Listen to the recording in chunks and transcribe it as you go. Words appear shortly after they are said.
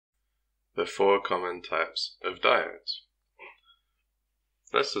The four common types of diodes.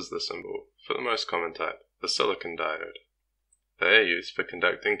 This is the symbol for the most common type, the silicon diode. They are used for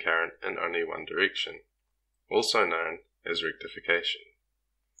conducting current in only one direction, also known as rectification.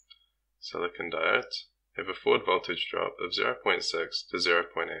 Silicon diodes have a forward voltage drop of 0.6 to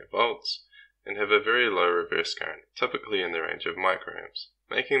 0.8 volts and have a very low reverse current, typically in the range of microamps,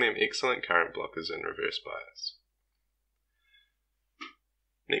 making them excellent current blockers in reverse bias.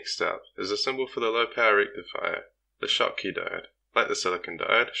 Next up is a symbol for the low power rectifier, the Schottky diode. Like the silicon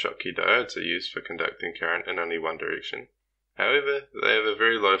diode, Schottky diodes are used for conducting current in only one direction. However, they have a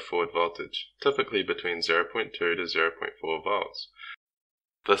very low forward voltage, typically between 0.2 to 0.4 volts.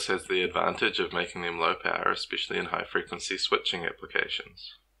 This has the advantage of making them low power, especially in high frequency switching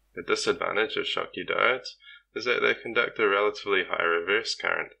applications. The disadvantage of Schottky diodes is that they conduct a relatively high reverse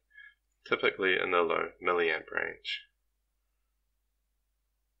current, typically in the low milliamp range.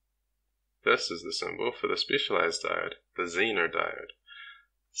 This is the symbol for the specialized diode, the Zener diode.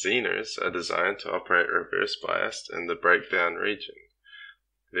 Zeners are designed to operate reverse biased in the breakdown region.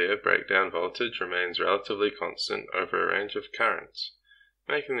 Their breakdown voltage remains relatively constant over a range of currents,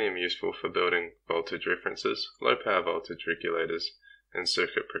 making them useful for building voltage references, low power voltage regulators, and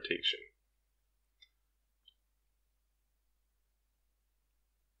circuit protection.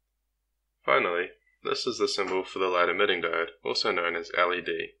 Finally, this is the symbol for the light emitting diode, also known as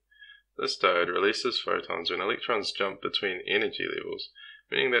LED. This diode releases photons when electrons jump between energy levels,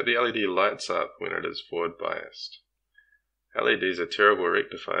 meaning that the LED lights up when it is forward biased. LEDs are terrible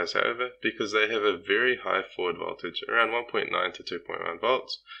rectifiers, however, because they have a very high forward voltage, around 1.9 to 2.1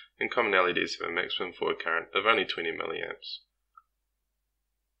 volts, and common LEDs have a maximum forward current of only 20 milliamps.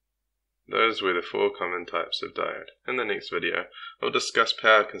 Those were the four common types of diode. In the next video, I'll discuss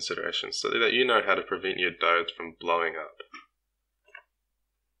power considerations so that you know how to prevent your diodes from blowing up.